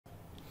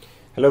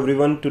Hello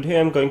everyone, today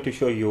I'm going to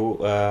show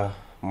you add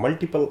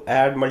multiple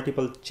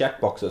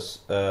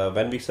checkboxes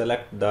when we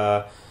select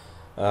the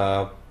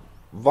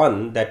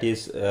one that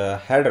is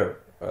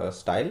header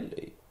style.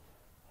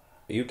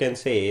 You can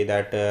say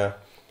that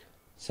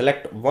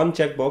select one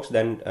checkbox,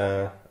 then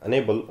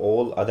enable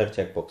all other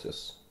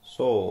checkboxes.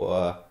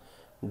 So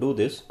do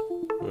this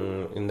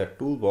in the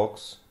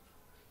toolbox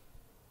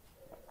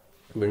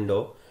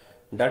window,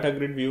 data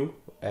grid view,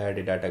 add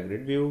a data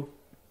grid view.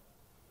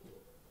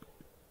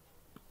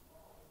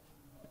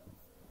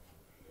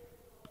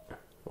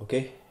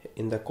 Okay,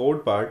 in the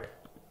code part,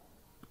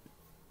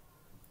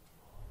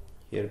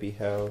 here we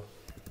have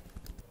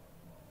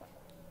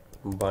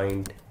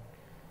bind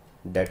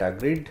data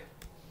grid,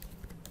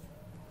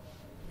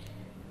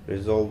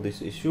 resolve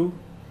this issue,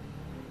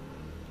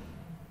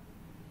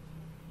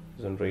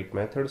 generate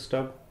method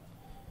stub.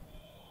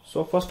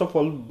 So first of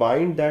all,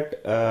 bind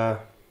that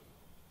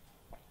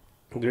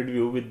grid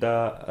view with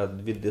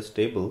the with this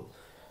table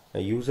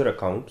user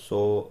account.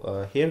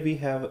 So here we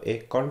have a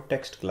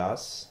context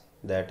class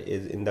that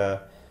is in the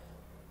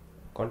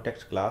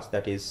context class,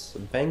 that is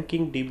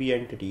banking db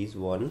entities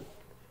 1.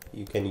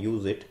 You can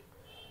use it.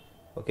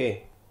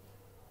 Okay,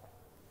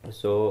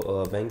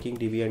 so banking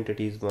db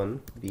entities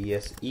 1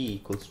 bse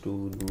equals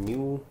to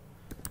new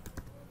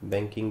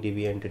banking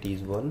db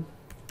entities 1.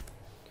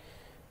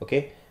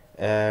 Okay,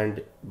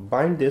 and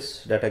bind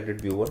this data grid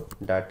view 1,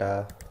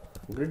 data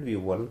grid view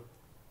 1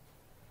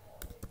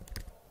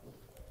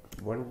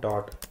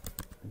 dot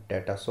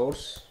data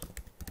source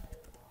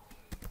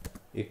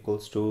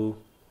equals to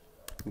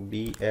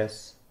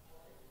bse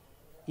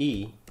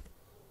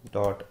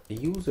dot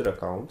user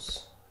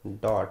accounts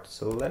dot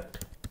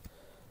select.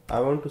 I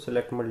want to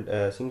select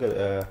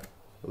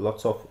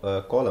lots of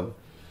column.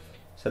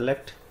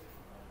 Select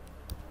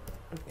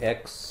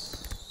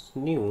x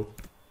new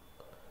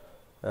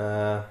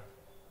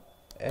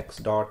x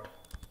dot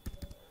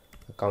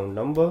account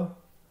number,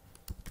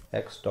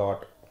 x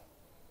dot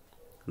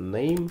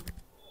name,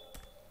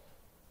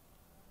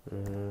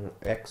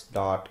 x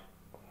dot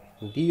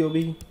dob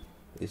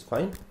is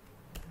fine,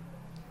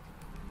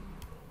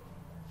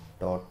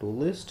 dot to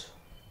list.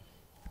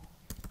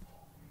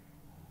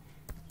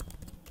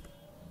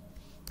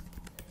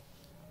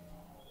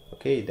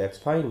 Okay, that's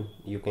fine.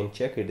 You can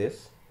check it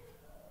is.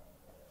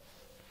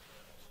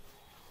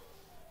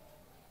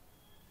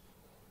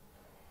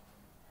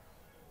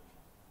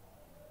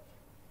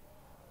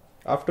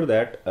 After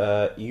that,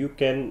 you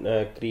can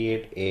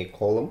create a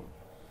column,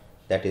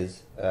 that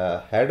is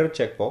header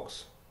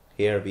checkbox.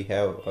 Here we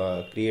have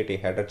create a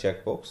header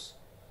checkbox.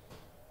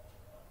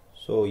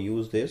 So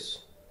use this.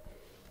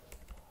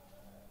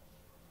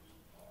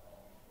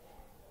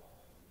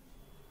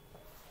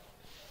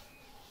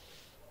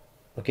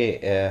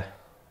 Okay,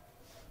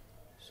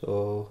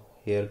 so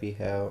here we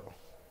have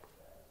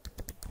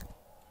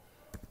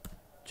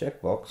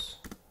checkbox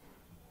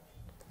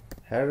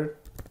header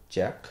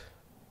check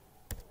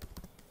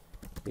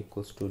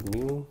equals to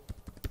new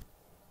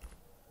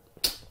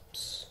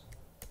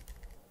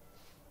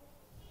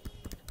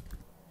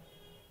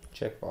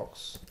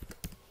checkbox.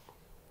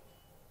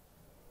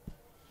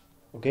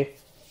 Okay,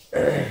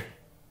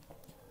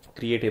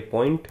 create a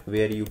point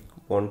where you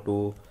want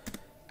to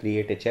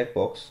create a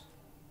checkbox.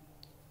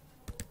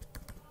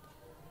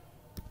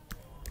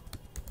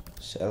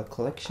 Cell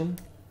collection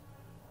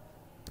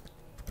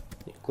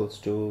equals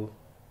to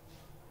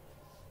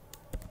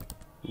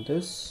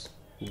this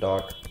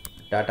dot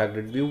data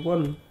grid view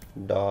 1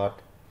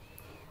 dot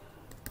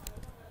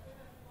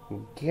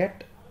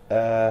get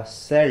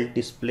cell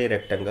display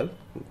rectangle.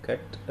 Get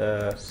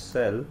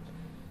cell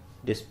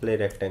display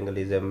rectangle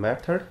is a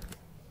method.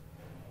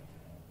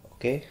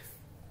 Okay,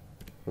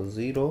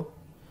 0,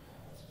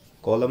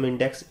 column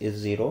index is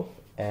 0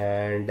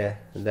 and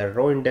the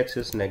row index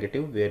is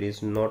negative, where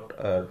is not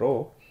a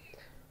row,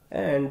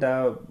 and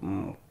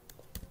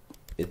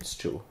it's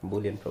true,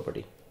 boolean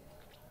property.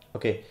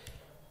 Okay,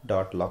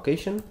 dot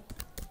location.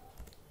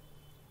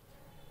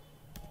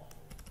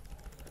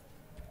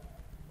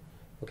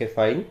 Okay,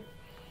 fine.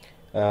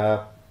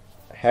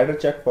 Header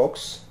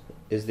checkbox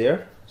is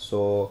there,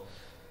 so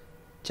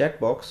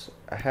checkbox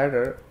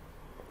header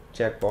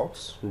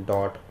checkbox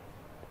dot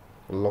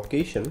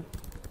location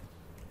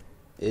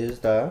is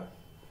the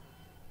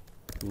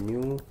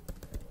new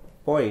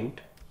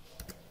point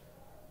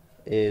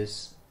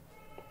is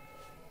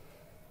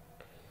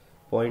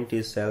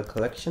cell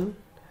collection.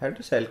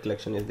 Header cell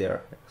collection is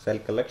there, cell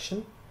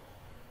collection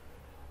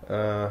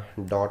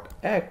dot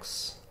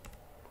x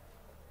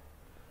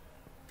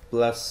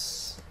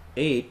plus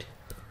 8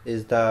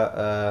 is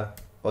the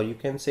or you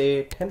can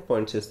say 10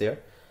 points is there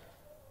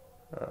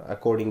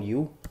according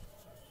you.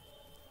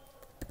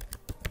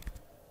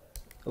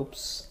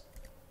 Oops,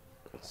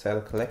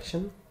 cell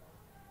collection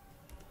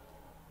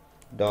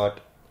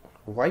dot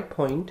y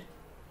point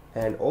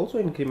and also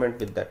increment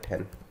with that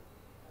 10.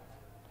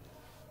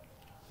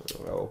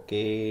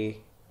 Okay,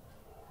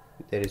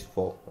 there is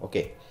 4.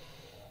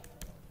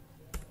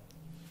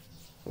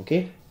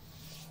 Okay,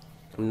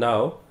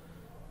 now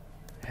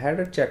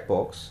header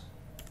checkbox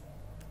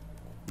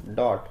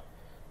dot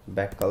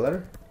back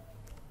color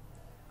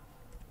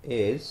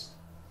is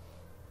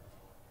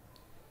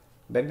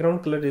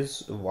background color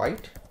is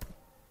white,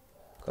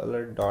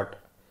 color dot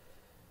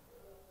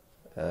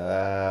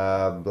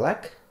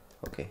black.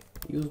 Okay,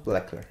 use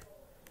black color.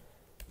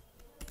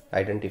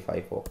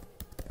 Identify for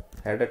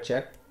header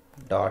check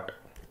dot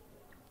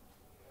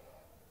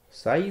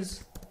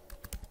size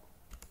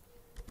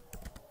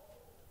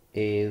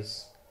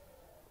is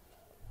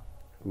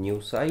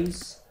new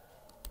size,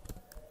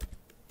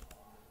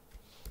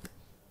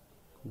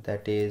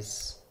 that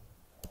is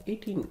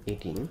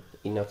 1818.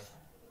 Enough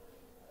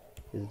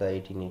is the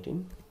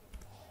 1818.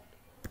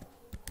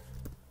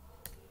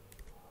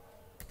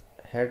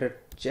 Header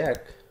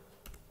check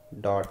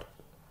dot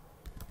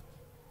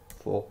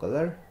for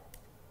color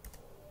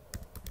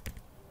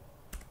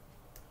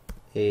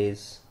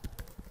is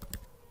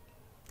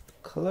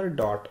color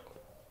dot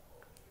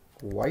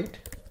white.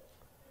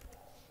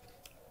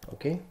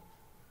 Okay,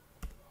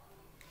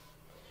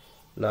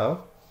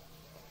 now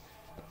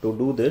to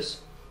do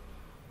this,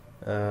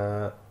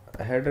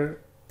 header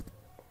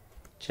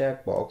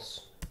checkbox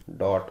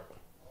dot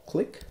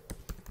click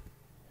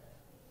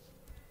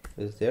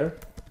is there,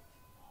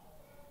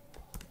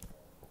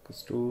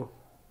 equals to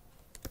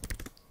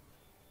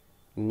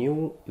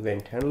new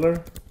event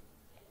handler.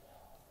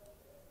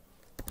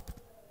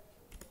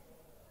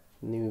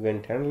 New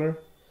event handler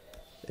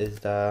is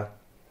the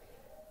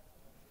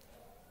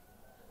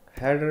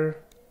header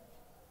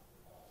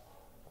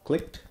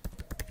clicked.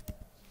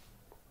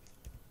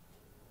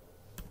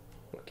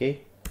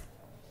 Okay,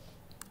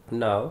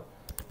 now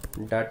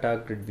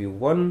data grid view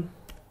 1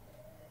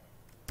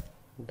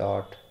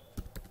 dot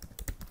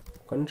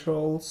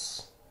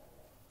controls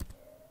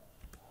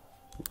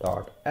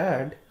dot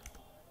add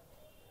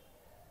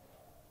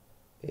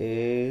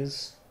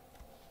is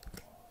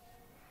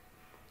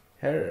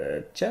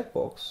header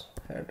checkbox.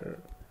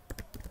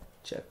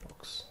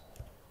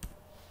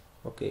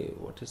 Okay,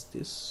 what is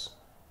this?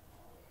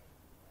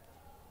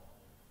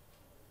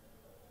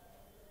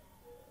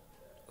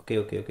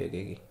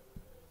 Okay.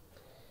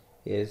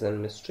 Here is a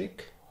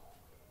mistake.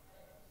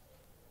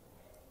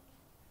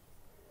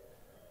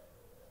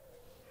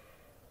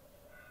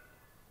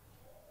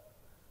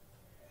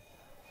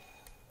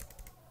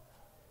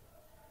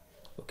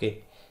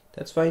 Okay,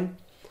 that's fine.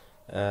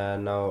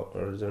 Now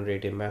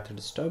generate a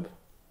method stub.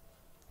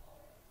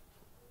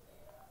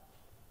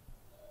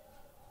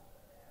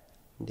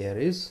 There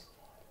is.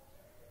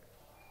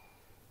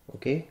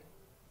 Okay,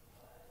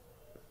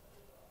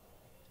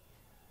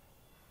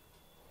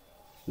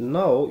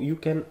 now you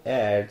can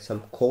add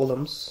some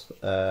columns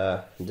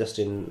just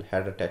in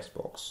header text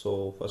box.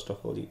 So first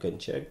of all, you can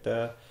check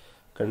the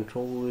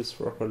control is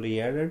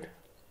properly added.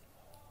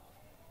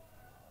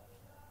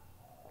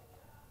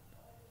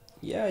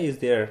 Yeah, is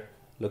there,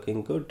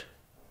 looking good.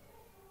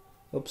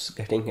 Oops,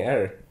 getting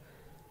error.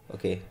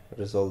 Okay,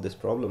 resolve this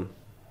problem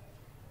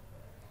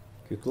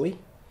quickly.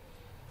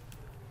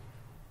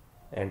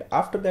 And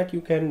after that, you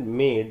can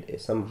make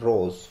some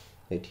rows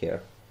right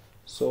here.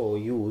 So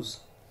use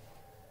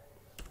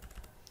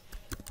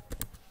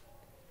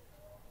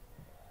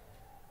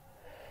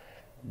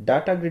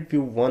data grid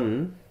view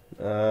 1.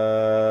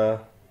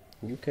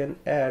 You can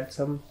add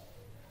some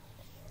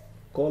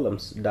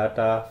columns.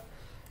 Data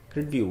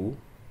grid view.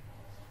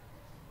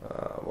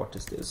 What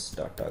is this?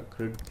 Data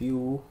grid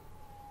view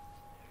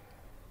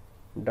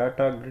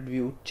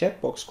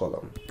checkbox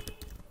column.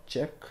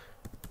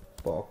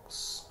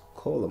 Checkbox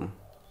column.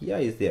 Yeah,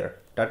 is there.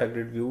 Data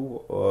grid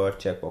view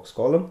checkbox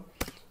column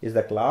is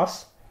the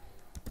class.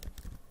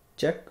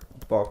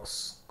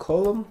 Checkbox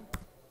column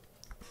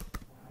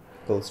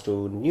equals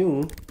to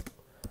new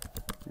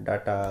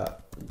data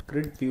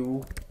grid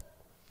view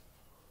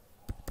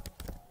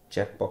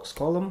checkbox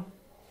column.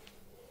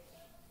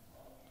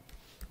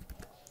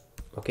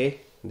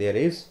 Okay, there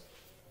is.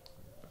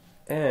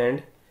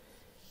 And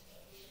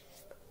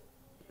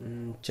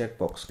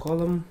checkbox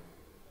column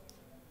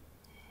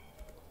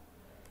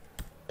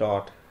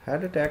dot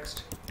header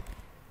text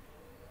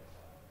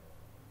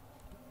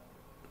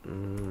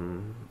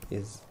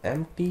is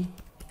empty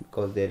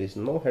because there is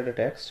no header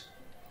text.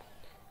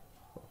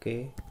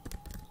 Okay,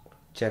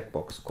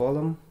 checkbox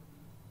column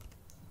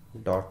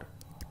dot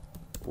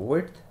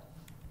width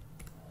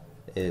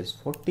is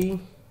 40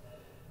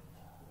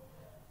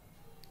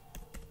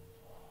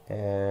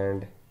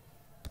 and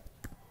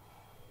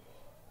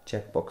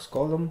checkbox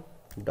column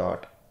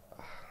dot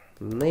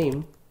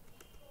name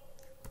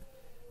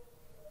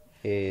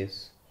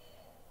is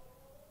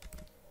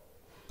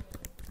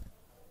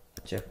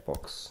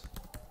checkbox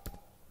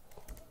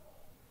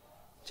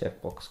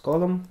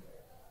column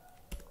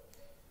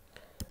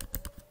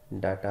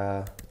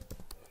data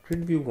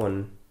grid view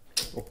 1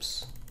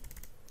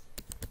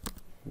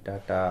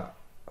 data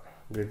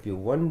grid view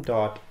 1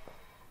 dot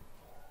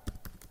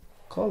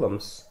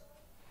columns.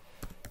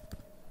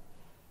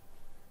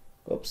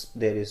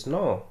 There is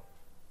no.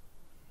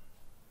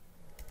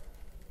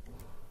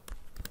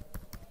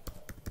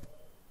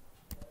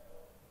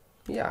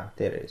 Yeah,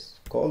 there is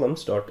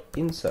columns dot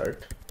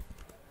insert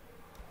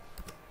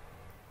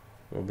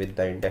with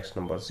the index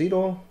number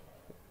 0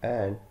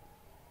 and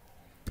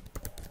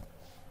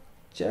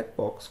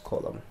checkbox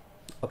column.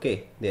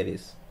 Okay, there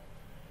is.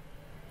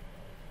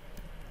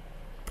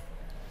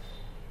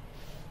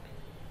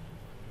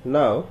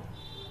 Now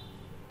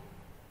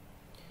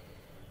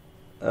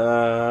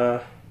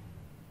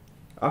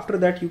after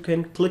that you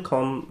can click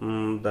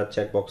on the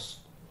checkbox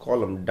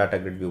column data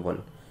grid view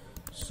 1.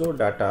 So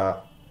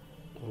data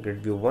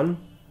grid view 1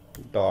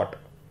 dot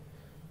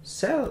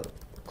cell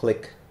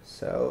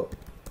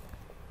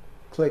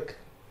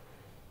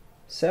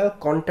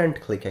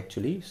content click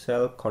actually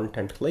cell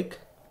content click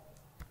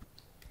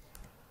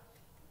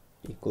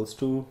equals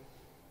to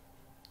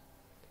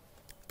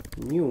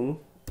new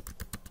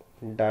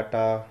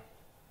data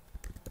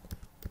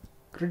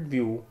grid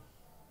view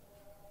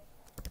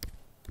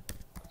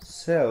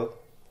cell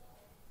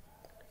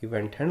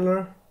event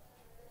handler.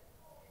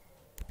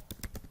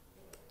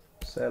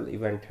 Cell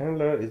event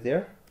handler is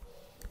there.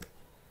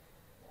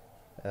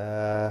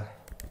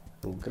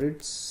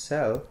 Grid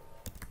cell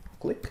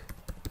click.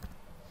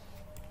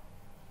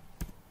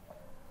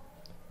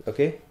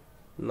 Okay,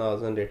 now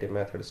generate a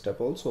method step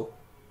also.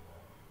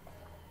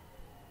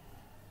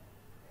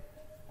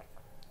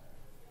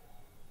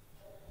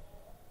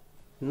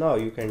 Now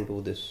you can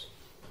do this.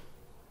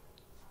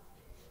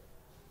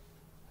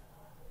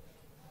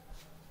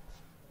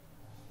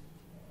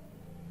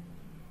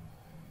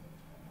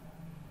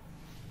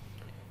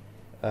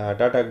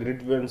 Data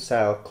grid view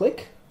cell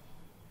click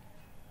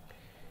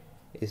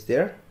is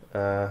there.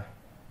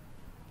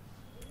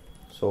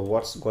 So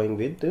what's going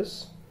with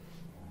this?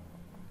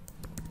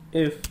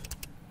 If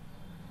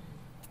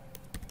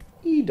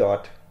e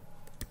dot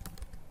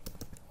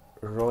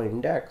row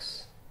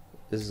index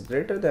is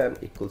greater than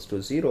equals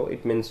to 0,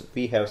 it means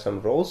we have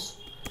some rows,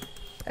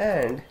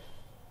 and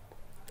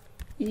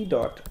e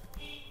dot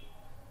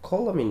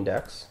column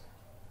index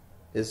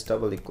is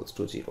double equals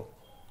to 0.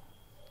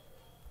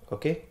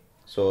 Okay,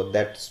 so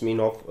that's mean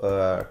of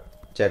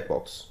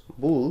checkbox.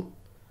 Bool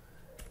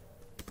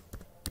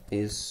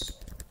is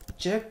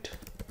checked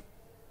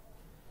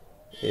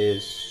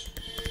is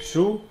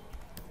true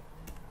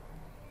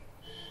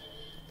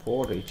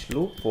for each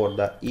loop for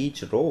the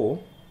each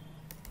row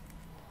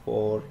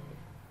for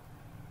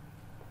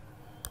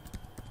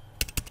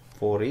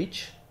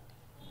each.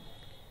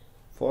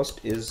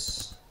 First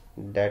is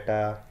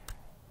data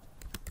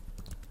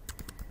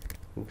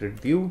grid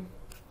view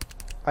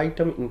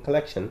item in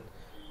collection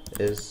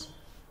is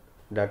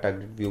data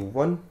grid view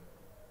 1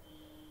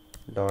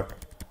 dot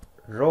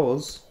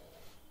rows.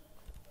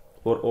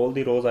 For all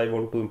the rows I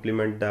want to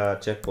implement the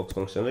checkbox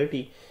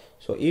functionality.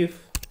 So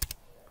if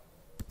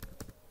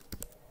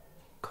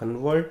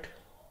convert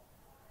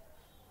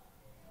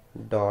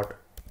dot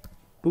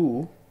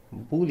to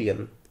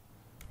boolean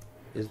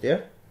is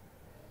there,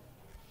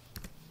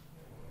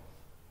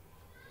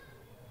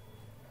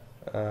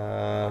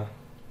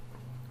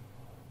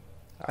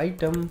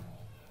 item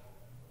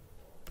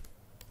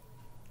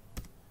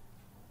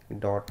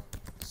dot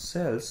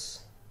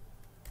cells,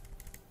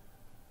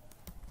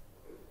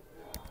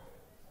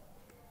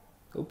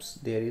 oops,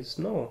 there is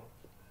no,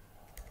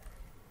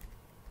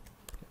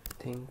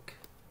 I think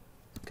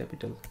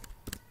capital,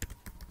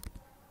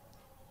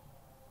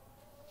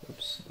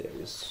 oops, there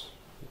is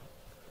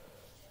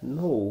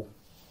no,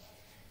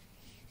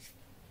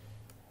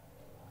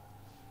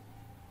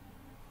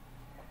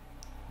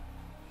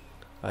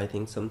 I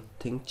think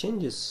something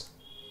changes.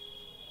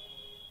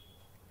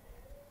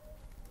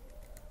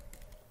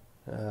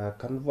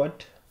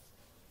 Convert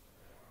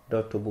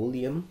dot to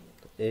boolean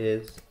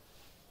is,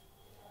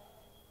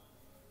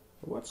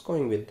 what's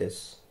going with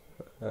this?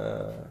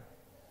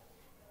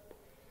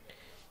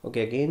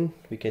 Okay, again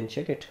we can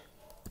check it.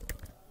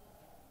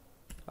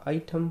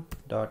 Item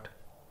dot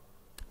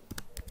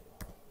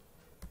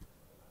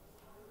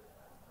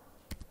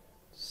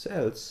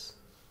cells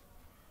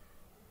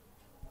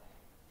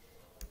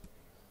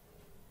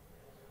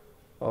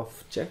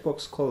of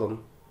checkbox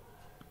column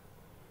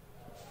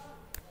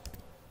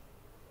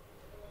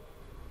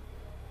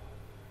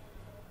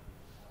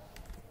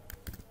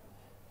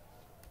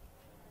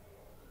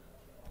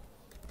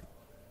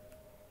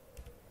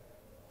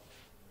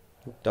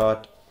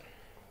dot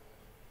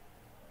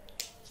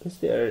is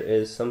there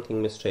is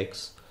something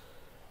mistakes.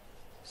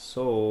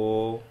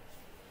 So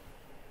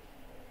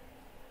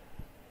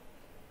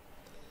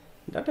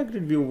data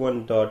grid view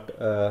 1 dot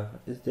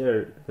is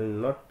there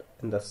not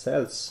in the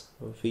cells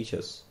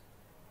features.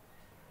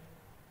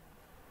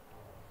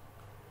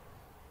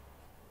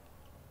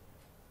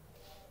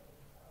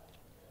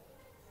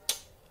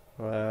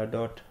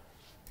 Dot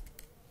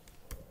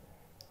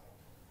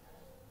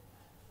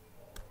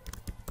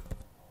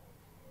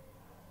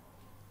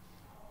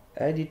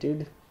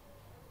edited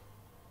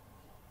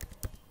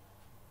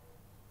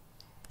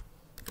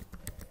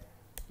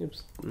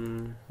oops,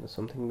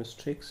 something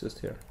mistakes is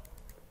there.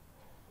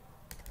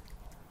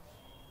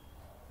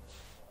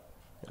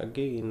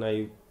 Again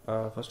I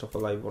first of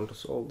all I want to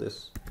solve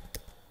this.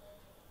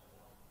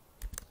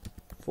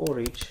 For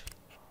each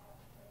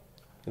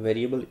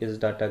variable is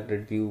data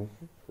grid view.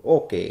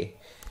 Okay,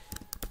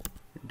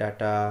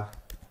 data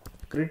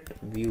grid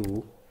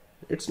view.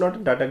 It's not a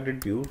data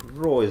grid view,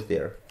 row is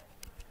there.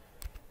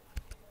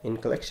 In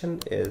collection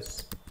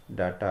is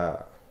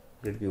data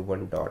grid view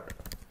 1 dot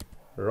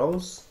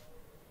rows.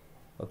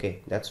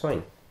 Okay, that's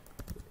fine.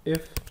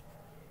 If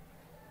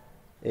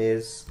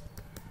is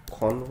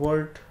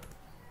convert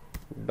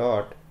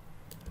dot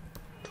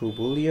to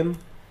boolean.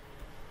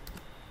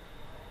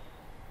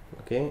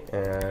 Okay,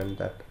 and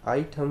that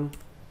item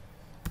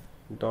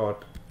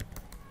dot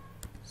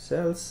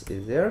cells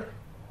is there,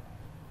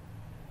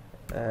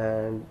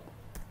 and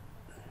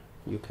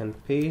you can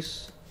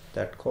paste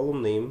that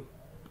column name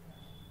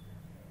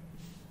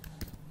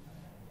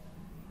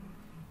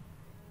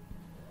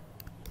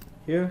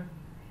here.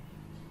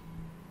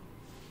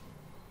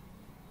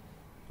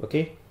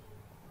 Okay,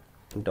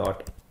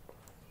 dot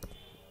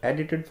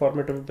edited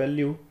format of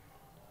value.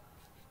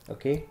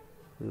 Okay,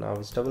 now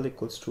is double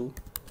equals to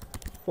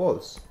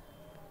false.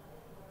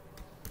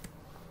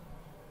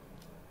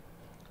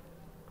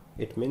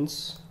 It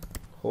means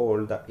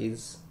hold the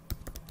is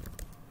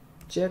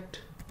checked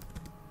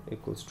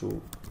equals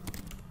to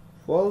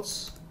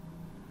false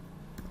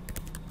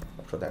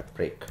after that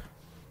break.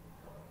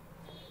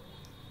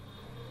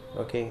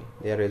 Okay,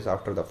 there is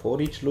after the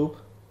for each loop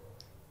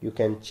you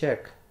can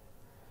check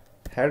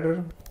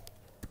header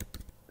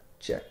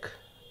check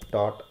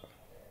dot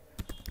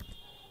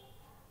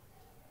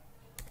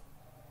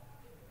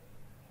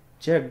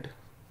checked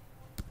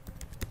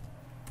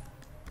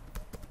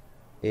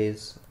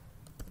is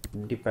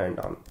depend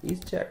on is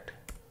checked.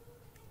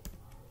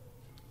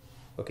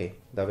 Okay,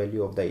 the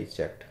value of the is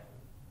checked.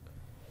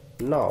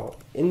 Now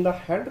in the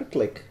header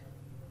click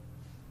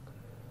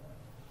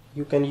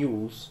you can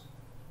use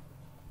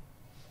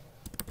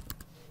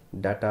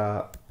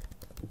data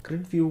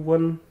grid view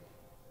 1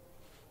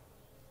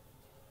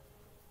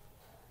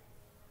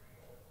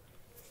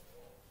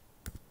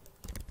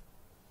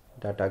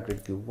 data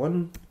grid view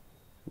 1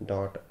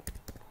 dot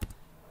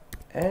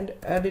and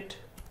edit.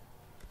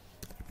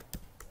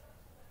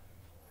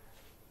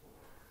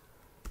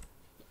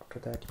 After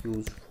that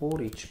use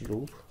for each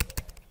loop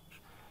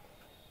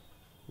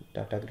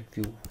data grid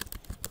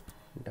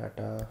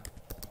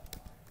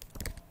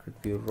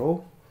view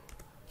row.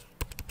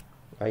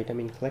 Item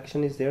in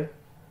collection is there,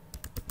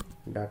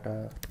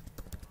 data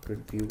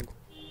grid view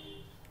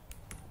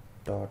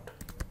dot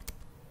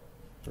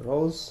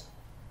rows.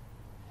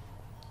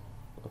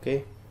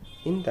 Okay,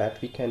 in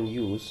that we can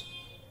use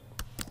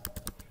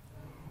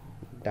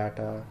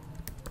data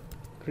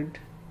grid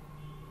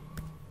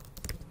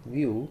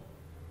view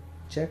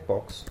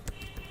checkbox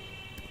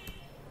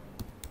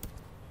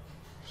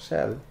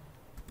cell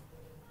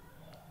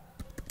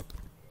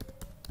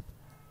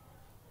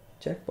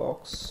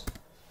checkbox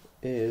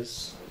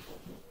is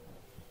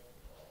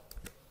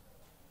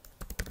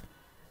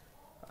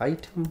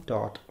item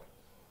dot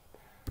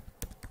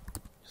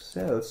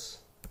cells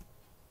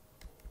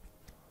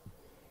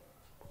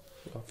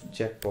of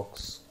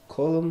checkbox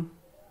column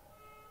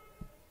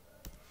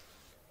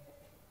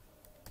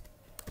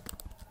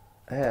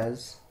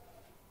as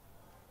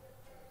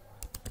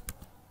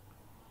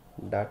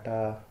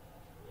data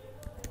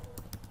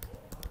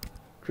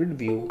grid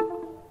view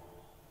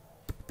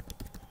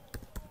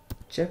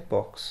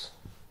checkbox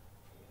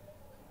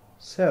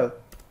cell.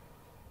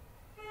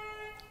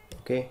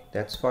 Okay,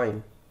 that's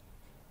fine.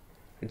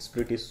 It's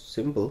pretty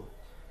simple.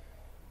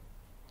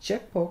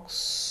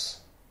 Checkbox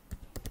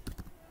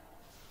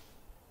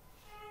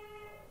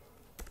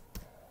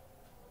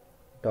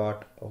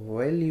dot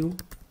value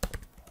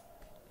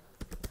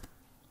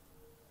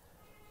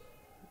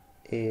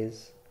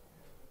is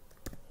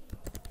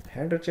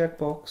header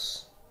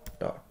checkbox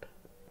dot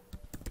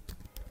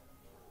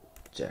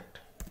checked.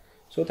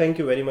 So thank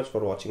you very much for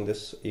watching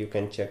this. You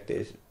can check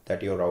this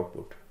that your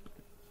output.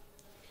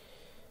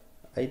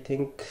 I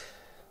think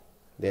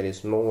there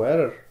is no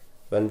error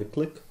when we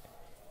click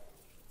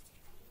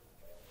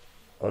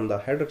on the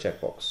header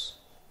checkbox.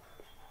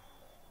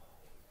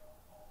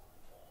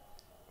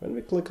 When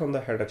we click on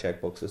the header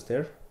checkbox is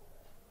there.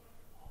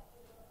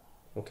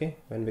 Okay,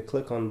 when we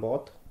click on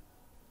both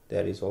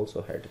there is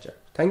also header check.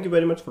 Thank you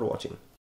very much for watching.